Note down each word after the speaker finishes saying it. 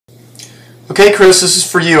Okay, Chris, this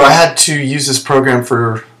is for you. I had to use this program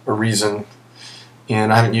for a reason,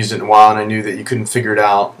 and I haven't used it in a while, and I knew that you couldn't figure it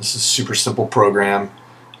out. This is a super simple program,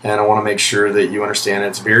 and I want to make sure that you understand it.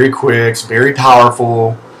 It's very quick, it's very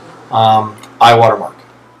powerful. iWatermark.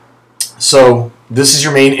 So this is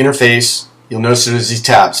your main interface. You'll notice there's these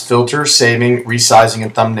tabs: filter, saving, resizing,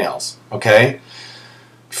 and thumbnails. Okay?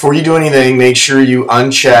 Before you do anything, make sure you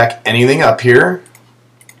uncheck anything up here.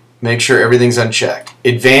 Make sure everything's unchecked.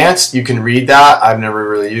 Advanced, you can read that. I've never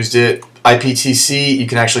really used it. IPTC, you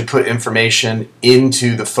can actually put information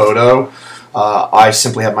into the photo. I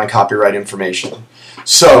simply have my copyright information.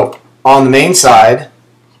 So on the main side,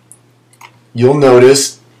 you'll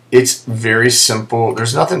notice it's very simple.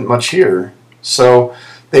 There's nothing much here. So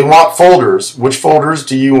they want folders. Which folders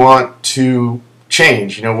do you want to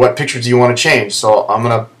change? You know, what pictures do you want to change? So I'm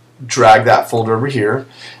going to drag that folder over here,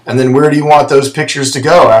 and then where do you want those pictures to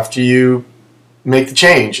go after you make the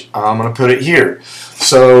change? I'm going to put it here.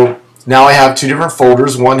 So now I have two different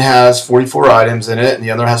folders. One has 44 items in it and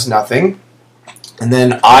the other has nothing. And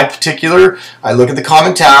then I look at the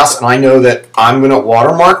common tasks, and I know that I'm going to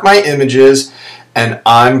watermark my images and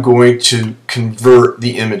I'm going to convert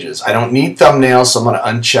the images. I don't need thumbnails, so I'm going to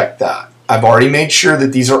uncheck that. I've already made sure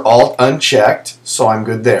that these are all unchecked, so I'm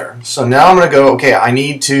good there. So now I'm going to go, okay,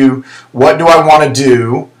 what do I want to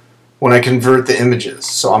do when I convert the images?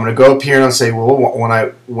 So I'm going to go up here and say, well,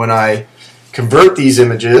 when I convert these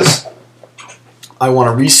images, I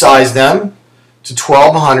want to resize them to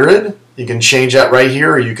 1200. You can change that right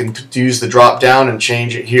here, or you can use the drop down and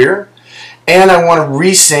change it here. And I want to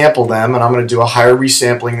resample them, and I'm going to do a higher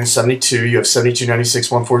resampling than 72. You have 72, 96,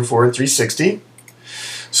 144, and 360.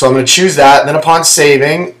 So I'm going to choose that. Then upon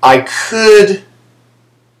saving, I could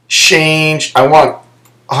change. I want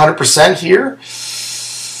 100% here.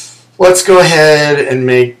 Let's go ahead and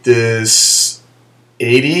make this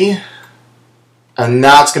 80. And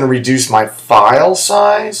that's going to reduce my file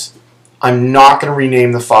size. I'm not going to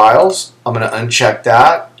rename the files. I'm going to uncheck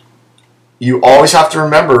that. You always have to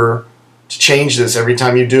remember to change this every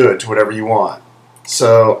time you do it to whatever you want.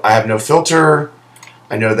 So I have no filter.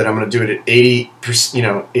 I know that I'm going to do it at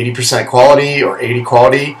 80% quality or 80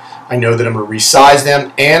 quality. I know that I'm going to resize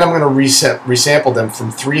them, and I'm going to resample them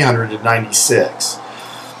from 300 to 96.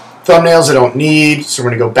 Thumbnails I don't need, so we're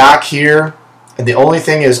going to go back here, and the only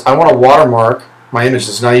thing is I want to watermark my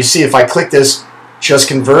images. Now you see if I click this, just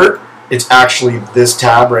convert, it's actually this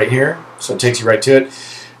tab right here, so it takes you right to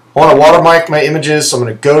it. I want to watermark my images, so I'm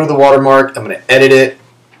going to go to the watermark, I'm going to edit it.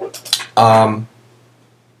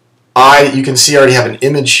 You can see I already have an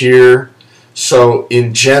image here. So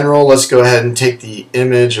in general, let's go ahead and take the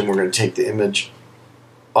image, and we're going to take the image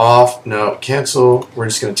off. No, cancel. We're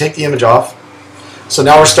just going to take the image off. So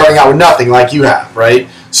now we're starting out with nothing like you have, right?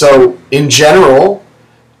 So in general,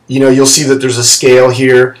 you'll see that there's a scale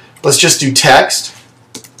here. Let's just do text.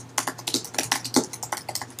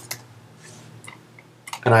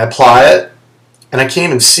 And I apply it, and I can't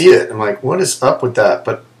even see it. I'm like, what is up with that?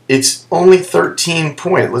 But it's only 13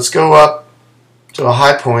 point. Let's go up to a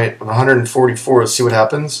high point of 144. Let's see what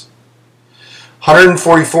happens.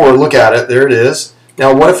 144, look at it. There it is.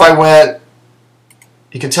 Now what if I went,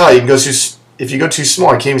 you can tell, if you go too small,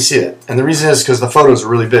 I can't even see it. And the reason is because the photos are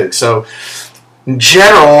really big. So in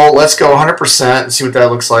general, let's go 100% and see what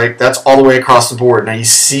that looks like. That's all the way across the board. Now you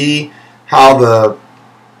see how the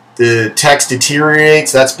text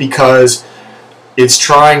deteriorates. That's because it's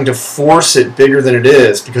trying to force it bigger than it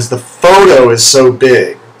is because the photo is so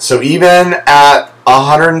big. So even at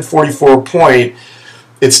 144 point,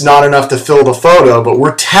 it's not enough to fill the photo, but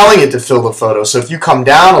we're telling it to fill the photo. So if you come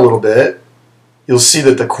down a little bit, you'll see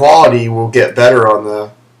that the quality will get better on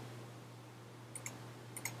the...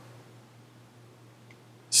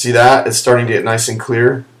 See that? It's starting to get nice and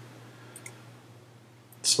clear.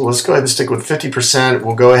 So let's go ahead and stick with 50%.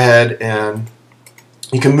 We'll go ahead and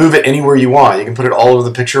you can move it anywhere you want. You can put it all over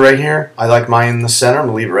the picture right here. I like mine in the center. I'm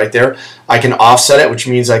going to leave it right there. I can offset it, which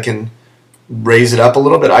means I can raise it up a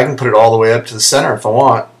little bit. I can put it all the way up to the center if I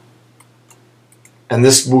want. And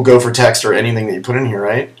this will go for text or anything that you put in here,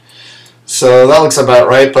 right? So that looks about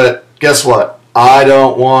right, but guess what? I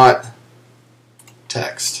don't want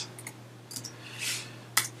text.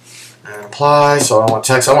 And apply, so I don't want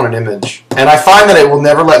text, I want an image. And I find that it will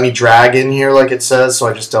never let me drag in here like it says, so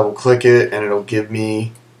I just double click it and it'll give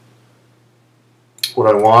me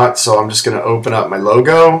what I want. So I'm just going to open up my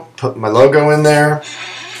logo, put my logo in there,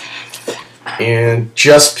 and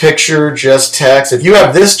just picture, just text. If you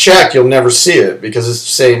have this checked, you'll never see it because it's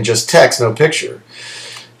saying just text, no picture.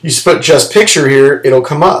 You put just picture here, it'll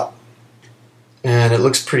come up. And it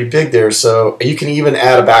looks pretty big there, so you can even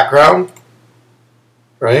add a background,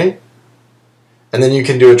 right? And then you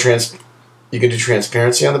can do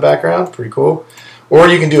transparency on the background, pretty cool. Or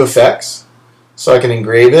you can do effects. So I can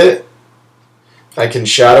engrave it, I can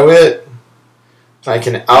shadow it, I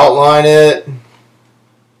can outline it,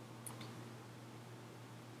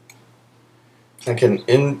 I can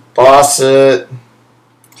emboss it,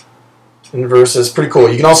 inverse it. Pretty cool.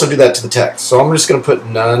 You can also do that to the text. So I'm just going to put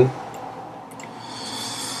none.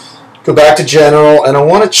 Go back to general, and I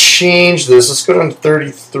want to change this. Let's go down to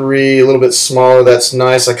 33, a little bit smaller. That's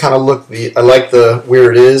nice. I kind of I like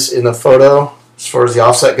where it is in the photo as far as the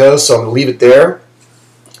offset goes, so I'm going to leave it there.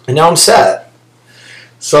 And now I'm set.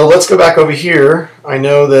 So let's go back over here. I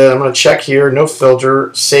know that I'm going to check here, no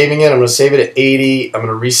filter, saving it. I'm going to save it at 80. I'm going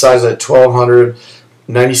to resize it at 1200,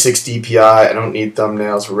 96 DPI. I don't need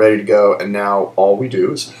thumbnails. We're ready to go. And now all we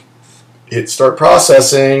do is hit start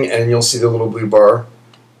processing, and you'll see the little blue bar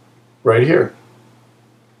right here.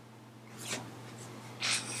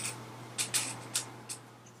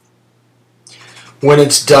 When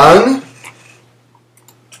it's done,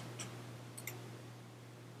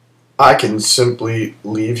 I can simply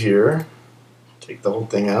leave here, take the whole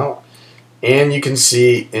thing out, and you can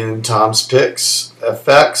see in Tom's Picks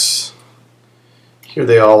FX, here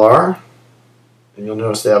they all are, and you'll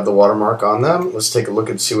notice they have the watermark on them. Let's take a look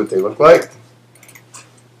and see what they look like.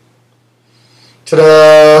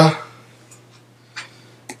 Ta-da!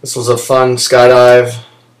 This was a fun skydive.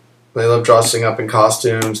 They love dressing up in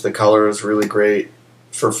costumes. The color is really great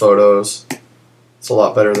for photos. It's a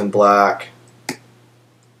lot better than black.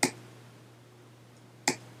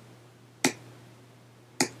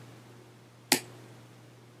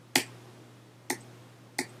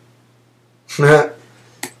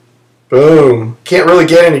 Boom. Can't really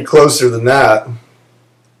get any closer than that.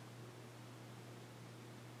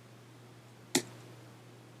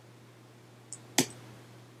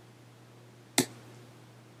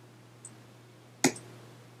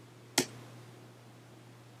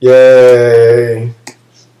 Yay.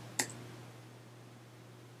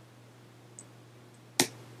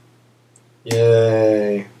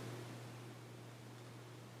 Yay.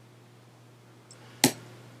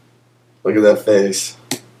 Look at that face.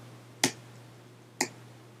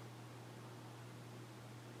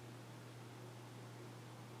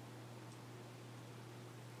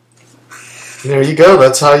 There you go.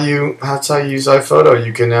 That's how you use iPhoto.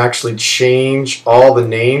 You can actually change all the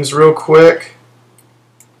names real quick.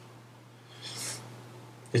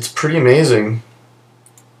 It's pretty amazing.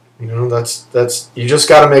 You know, you just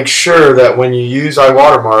got to make sure that when you use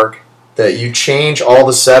iWatermark that you change all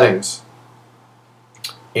the settings.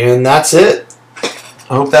 And that's it.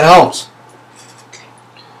 I hope that helps.